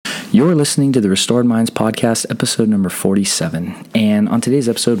You're listening to the Restored Minds Podcast, episode number 47. And on today's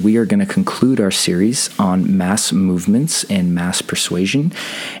episode, we are going to conclude our series on mass movements and mass persuasion.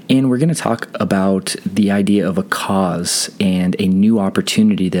 And we're going to talk about the idea of a cause and a new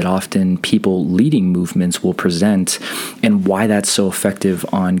opportunity that often people leading movements will present, and why that's so effective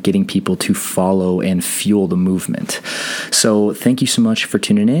on getting people to follow and fuel the movement. So thank you so much for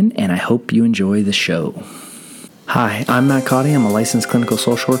tuning in, and I hope you enjoy the show. Hi, I'm Matt Cotty. I'm a licensed clinical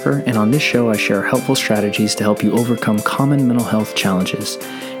social worker, and on this show I share helpful strategies to help you overcome common mental health challenges.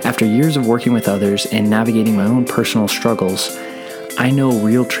 After years of working with others and navigating my own personal struggles, I know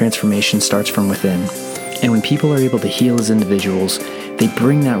real transformation starts from within. And when people are able to heal as individuals, they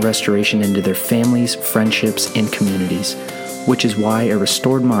bring that restoration into their families, friendships, and communities, which is why a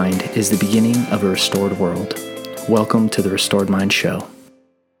restored mind is the beginning of a restored world. Welcome to the Restored Mind Show.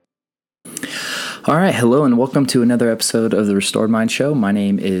 All right, hello and welcome to another episode of the Restored Mind Show. My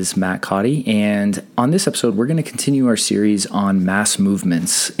name is Matt Cotty, and on this episode, we're going to continue our series on mass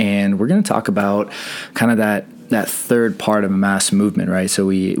movements, and we're going to talk about kind of that third part of a mass movement, right? So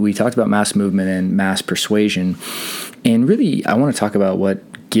we talked about mass movement and mass persuasion, and really, I want to talk about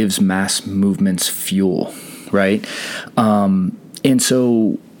what gives mass movements fuel, right? And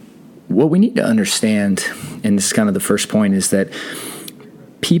so what we need to understand, and this is kind of the first point, is that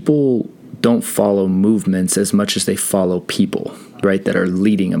people don't follow movements as much as they follow people, right, that are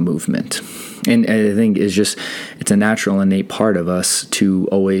leading a movement. And I think it's a natural, innate part of us to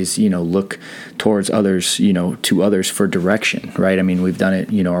always, look towards others, to others for direction, right? I mean, we've done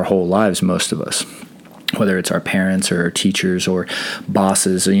it, our whole lives, most of us, whether it's our parents or our teachers or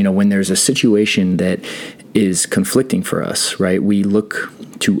bosses, or, when there's a situation that is conflicting for us, right? We look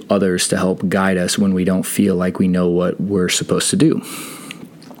to others to help guide us when we don't feel like we know what we're supposed to do.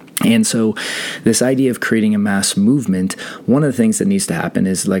 And so this idea of creating a mass movement, one of the things that needs to happen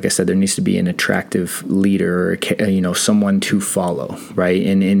is, like I said, there needs to be an attractive leader, or, someone to follow, right?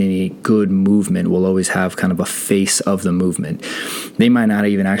 And in any good movement will always have kind of a face of the movement. They might not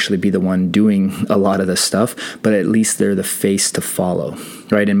even actually be the one doing a lot of the stuff, but at least they're the face to follow,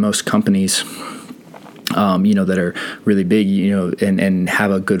 right? In most companies, that are really big, and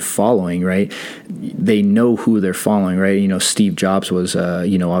have a good following, right? They know who they're following, right? Steve Jobs was,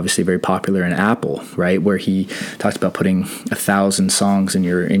 obviously very popular in Apple, right? Where he talked about putting 1,000 songs in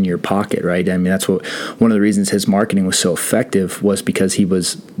your pocket, right? I mean, that's one of the reasons his marketing was so effective was because he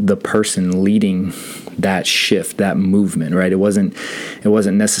was the person leading that shift, that movement, right? It wasn't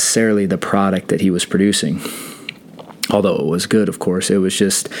necessarily the product that he was producing. Although it was good, of course, it was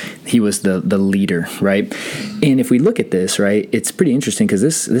just, he was the leader, right? And if we look at this, right, it's pretty interesting because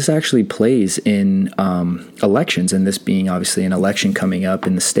this actually plays in elections, and this being obviously an election coming up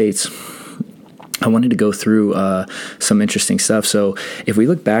in the States. I wanted to go through some interesting stuff. So if we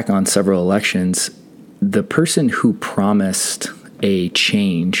look back on several elections, the person who promised a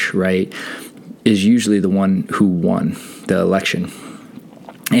change, right, is usually the one who won the election.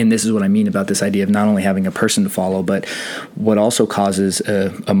 And this is what I mean about this idea of not only having a person to follow, but what also causes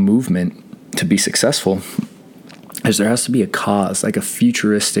a movement to be successful is there has to be a cause, like a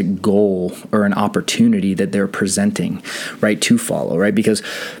futuristic goal or an opportunity that they're presenting, right, to follow, right? Because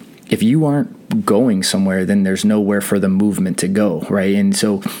if you aren't going somewhere, then there's nowhere for the movement to go, right? And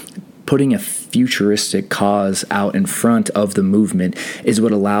so putting a futuristic cause out in front of the movement is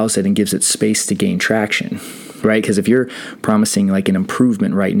what allows it and gives it space to gain traction. Right? Because if you're promising like an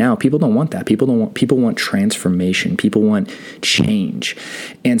improvement right now, people don't want that. People want transformation. People want change.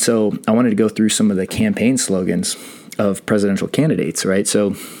 And so I wanted to go through some of the campaign slogans of presidential candidates, right?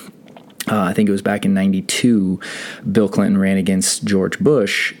 So I think it was back in 92, Bill Clinton ran against George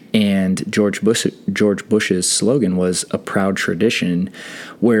Bush, and George Bush's slogan was a proud tradition,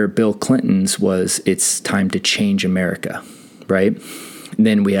 where Bill Clinton's was it's time to change America, right?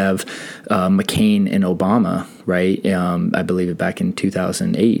 Then we have McCain and Obama, right? I believe it back in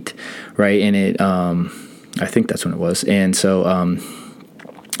 2008, right? And it, I think that's when it was. And so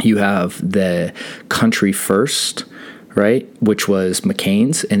you have the country first, right? Which was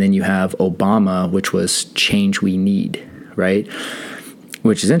McCain's. And then you have Obama, which was change we need, right?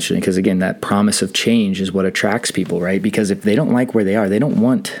 Which is interesting because, again, that promise of change is what attracts people, right? Because if they don't like where they are, they don't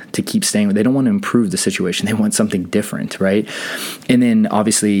want to keep staying. They don't want to improve the situation. They want something different, right? And then,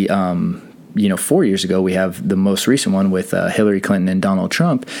 obviously, 4 years ago, we have the most recent one with Hillary Clinton and Donald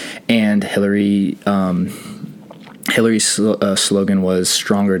Trump. And Hillary's slogan was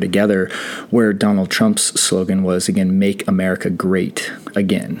Stronger Together, where Donald Trump's slogan was, again, Make America Great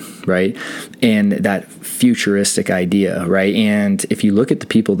Again, right? And that futuristic idea, right? And if you look at the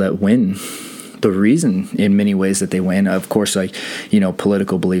people that win the reason in many ways that they win, of course, like,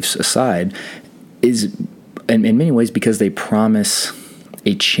 political beliefs aside, is in many ways because they promise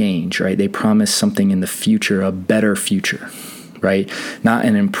a change, right? They promise something in the future, a better future, right? Not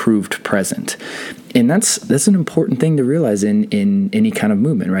an improved present. And that's an important thing to realize in any kind of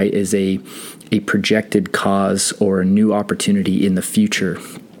movement, right? Is a projected cause or a new opportunity in the future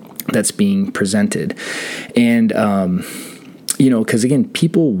that's being presented. And, because again,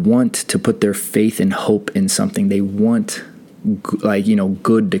 people want to put their faith and hope in something. They want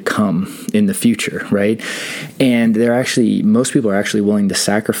good to come in the future, right? And most people are actually willing to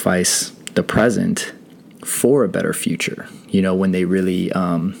sacrifice the present for a better future, when they really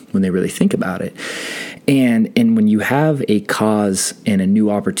think about it. And when you have a cause and a new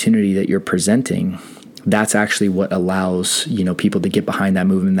opportunity that you're presenting, that's actually what allows, people to get behind that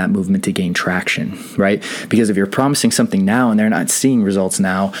movement to gain traction, right? Because if you're promising something now and they're not seeing results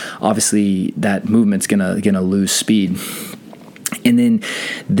now, obviously that movement's gonna lose speed. And then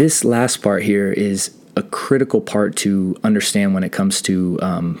this last part here is a critical part to understand when it comes to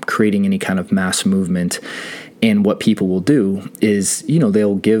creating any kind of mass movement. And what people will do is,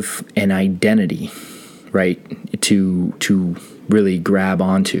 they'll give an identity, right, to really grab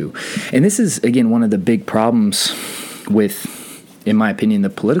onto. And this is, again, one of the big problems with, in my opinion, the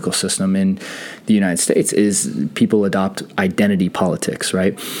political system in the United States is people adopt identity politics,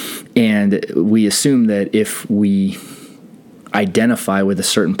 right? And we assume that if we identify with a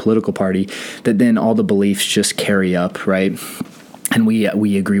certain political party, that then all the beliefs just carry up, right? And we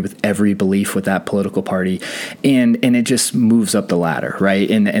agree with every belief with that political party, and it just moves up the ladder, right?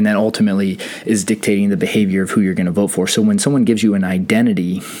 And that ultimately is dictating the behavior of who you're going to vote for. So when someone gives you an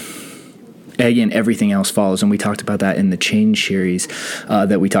identity, again, everything else follows. And we talked about that in the change series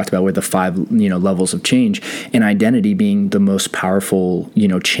that we talked about with the 5 levels of change, and identity being the most powerful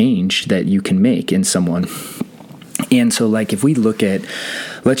change that you can make in someone. And so, like, if we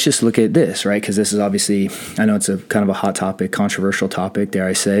let's just look at this, right? Because this is obviously, I know it's a kind of a hot topic, controversial topic, dare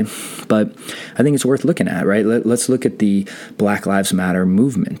I say, but I think it's worth looking at, right? Let's look at the Black Lives Matter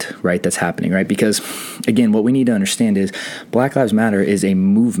movement, right? That's happening, right? Because, again, what we need to understand is Black Lives Matter is a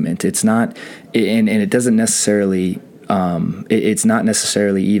movement. It's not, and it doesn't necessarily, it's not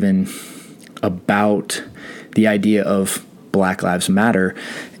necessarily even about the idea of Black Lives Matter,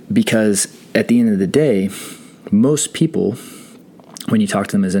 because at the end of the day, most people, when you talk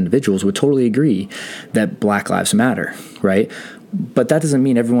to them as individuals, would totally agree that Black Lives Matter, right? But that doesn't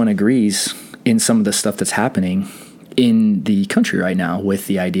mean everyone agrees in some of the stuff that's happening in the country right now with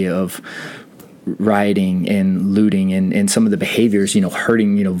the idea of rioting and looting and some of the behaviors,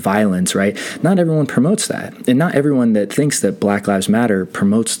 hurting, violence, right? Not everyone promotes that. And not everyone that thinks that Black Lives Matter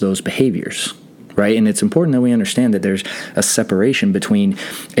promotes those behaviors, right? And it's important that we understand that there's a separation between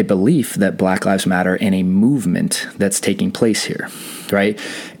a belief that Black Lives Matter and a movement that's taking place here, right?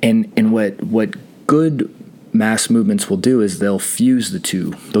 And what good mass movements will do is they'll fuse the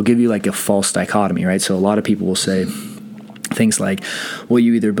two. They'll give you like a false dichotomy, right? So a lot of people will say things like, well,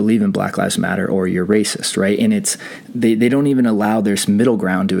 you either believe in Black Lives Matter or you're racist, right? And they don't even allow this middle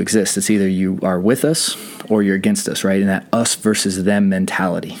ground to exist. It's either you are with us or you're against us, right? And that us versus them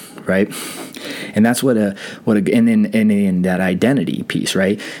mentality, right? And that's and then that identity piece,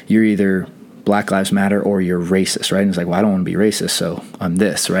 right? You're either Black Lives Matter or you're racist, right? And it's like, well, I don't want to be racist, so I'm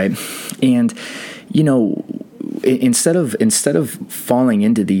this, right? And instead of falling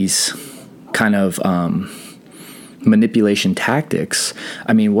into these kind of manipulation tactics,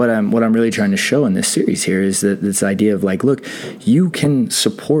 I mean, what I'm really trying to show in this series here is that this idea of like, look, you can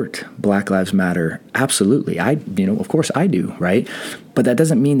support Black Lives Matter, absolutely. Of course I do, right? But that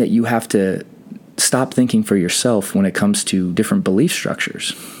doesn't mean that you have to stop thinking for yourself when it comes to different belief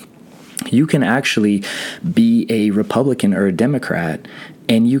structures. You can actually be a Republican or a Democrat,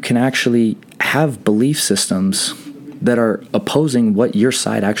 and you can actually have belief systems that are opposing what your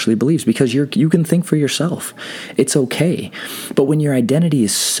side actually believes, because you can think for yourself. It's okay. But when your identity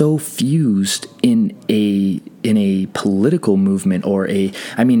is so fused in a political movement or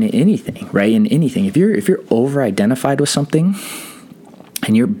anything, right? In anything, if you're over-identified with something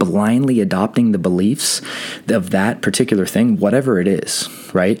and you're blindly adopting the beliefs of that particular thing, whatever it is,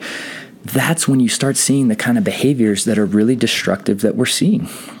 right? That's when you start seeing the kind of behaviors that are really destructive that we're seeing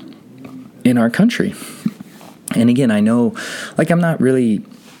in our country. And again, I know, like, I'm not really,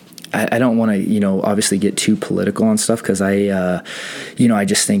 I don't want to, obviously get too political on stuff, because I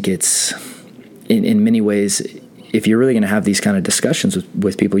just think it's, in many ways, if you're really going to have these kind of discussions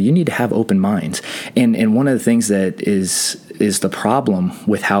with people, you need to have open minds. And one of the things that is the problem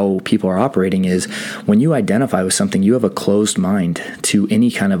with how people are operating is when you identify with something, you have a closed mind to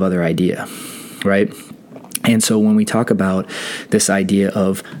any kind of other idea, right? And so when we talk about this idea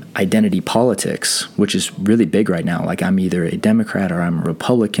of identity politics, which is really big right now, like I'm either a Democrat or I'm a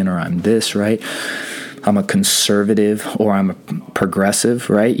Republican or I'm this, right? I'm a conservative or I'm a progressive,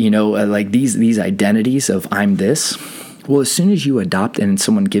 right? Like these identities of I'm this. Well, as soon as you adopt and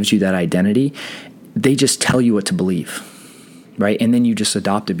someone gives you that identity, they just tell you what to believe. Right. And then you just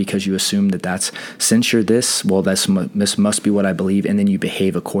adopt it because you assume that since you're this, well, this must be what I believe. And then you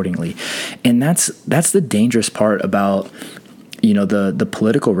behave accordingly. And that's the dangerous part about, the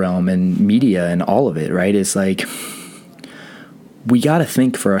political realm and media and all of it. Right. It's like we got to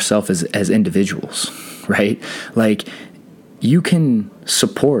think for ourselves as individuals. Right. Like you can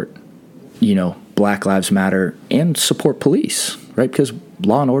support, Black Lives Matter and support police. Right. Because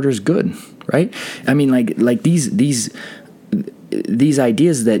law and order is good. Right. I mean, like these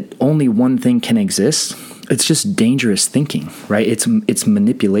ideas that only one thing can exist, it's just dangerous thinking, right? It's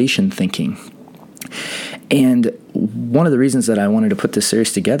manipulation thinking. And one of the reasons that I wanted to put this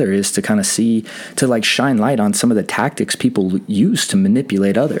series together is to kind of shine light on some of the tactics people use to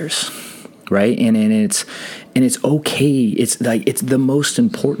manipulate others, right? And it's okay. It's the most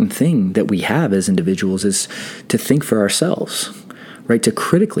important thing that we have as individuals is to think for ourselves, right? To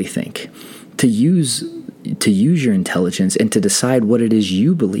critically think, to use your intelligence and to decide what it is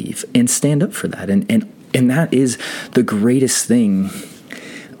you believe and stand up for that. And that is the greatest thing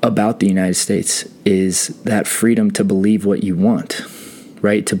about the United States is that freedom to believe what you want,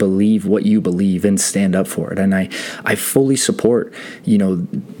 right? To believe what you believe and stand up for it. And I fully support,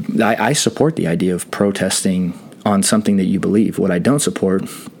 I support the idea of protesting on something that you believe. What I don't support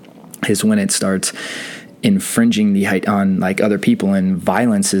is when it starts infringing on like other people and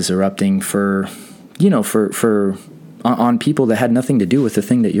violence is erupting on people that had nothing to do with the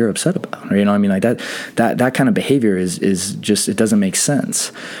thing that you're upset about. I mean, like that kind of behavior is just, it doesn't make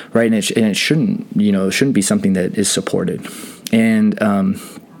sense, right? And it shouldn't be something that is supported. And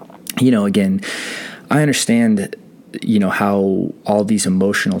again, I understand how all these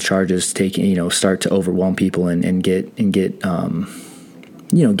emotional charges start to overwhelm people and get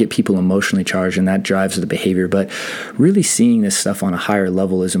people emotionally charged, and that drives the behavior. But really seeing this stuff on a higher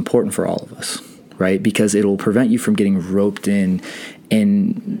level is important for all of us. Right? Because it will prevent you from getting roped in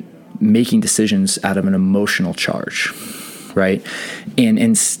and making decisions out of an emotional charge, right?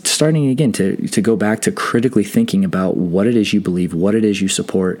 And starting again to go back to critically thinking about what it is you believe, what it is you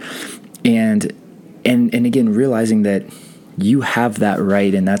support, and again realizing that you have that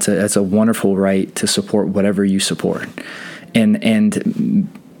right, and that's a wonderful right to support whatever you support, and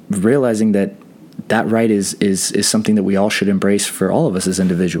realizing that right is something that we all should embrace for all of us as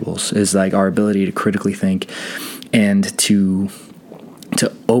individuals, is like our ability to critically think and to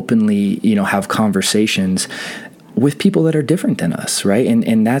openly, have conversations with people that are different than us, right?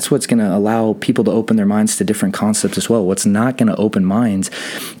 And that's what's going to allow people to open their minds to different concepts as well. What's not going to open minds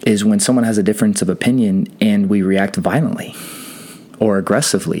is when someone has a difference of opinion and we react violently or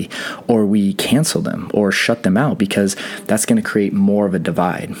aggressively, or we cancel them or shut them out, because that's going to create more of a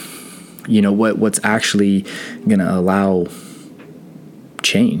divide. What's actually going to allow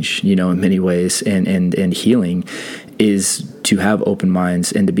change, in many ways, and healing is to have open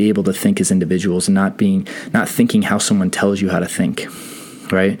minds and to be able to think as individuals, not thinking how someone tells you how to think,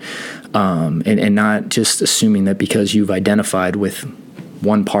 right? And not just assuming that because you've identified with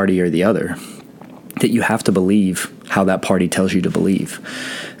one party or the other, that you have to believe how that party tells you to believe.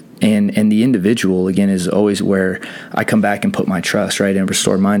 And the individual, again, is always where I come back and put my trust, right? In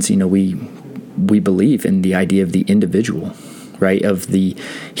Restored Minds, we believe in the idea of the individual, right? Of the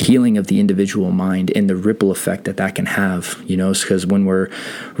healing of the individual mind and the ripple effect that can have, because when we're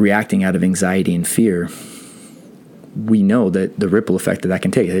reacting out of anxiety and fear, we know that the ripple effect that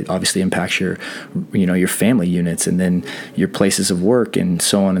can take, it obviously impacts your family units and then your places of work and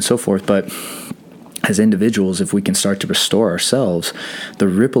so on and so forth. But as individuals, if we can start to restore ourselves, the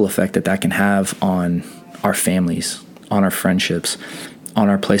ripple effect that can have on our families, on our friendships, on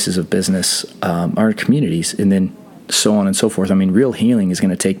our places of business, our communities, and then so on and so forth. I mean, real healing is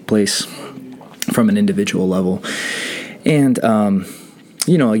going to take place from an individual level. And,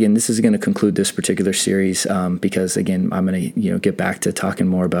 again, this is going to conclude this particular series because, again, I'm going to, get back to talking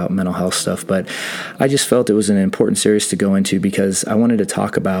more about mental health stuff. But I just felt it was an important series to go into because I wanted to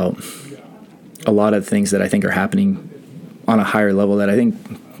talk about a lot of things that I think are happening on a higher level that I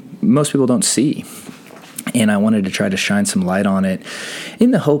think most people don't see. And I wanted to try to shine some light on it in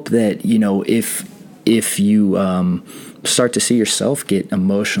the hope that, if you start to see yourself get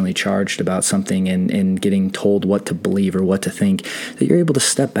emotionally charged about something and getting told what to believe or what to think, that you're able to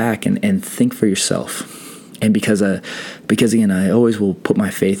step back and think for yourself And because again, I always will put my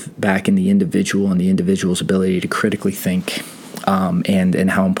faith back in the individual and the individual's ability to critically think,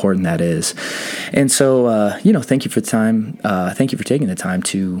 and how important that is. And so, thank you for the time. Thank you for taking the time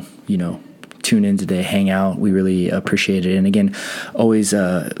to, tune in today, hang out. We really appreciate it. And again, always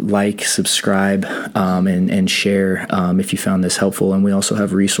like, subscribe, and share if you found this helpful. And we also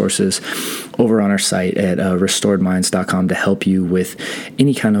have resources over on our site at restoredminds.com to help you with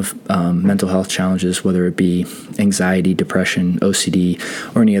any kind of mental health challenges, whether it be anxiety, depression, OCD,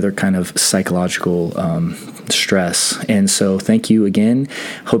 or any other kind of psychological stress. And so thank you again.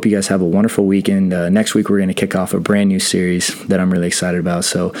 Hope you guys have a wonderful weekend. Next week, we're going to kick off a brand new series that I'm really excited about.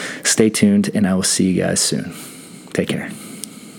 So stay tuned, and I will see you guys soon. Take care.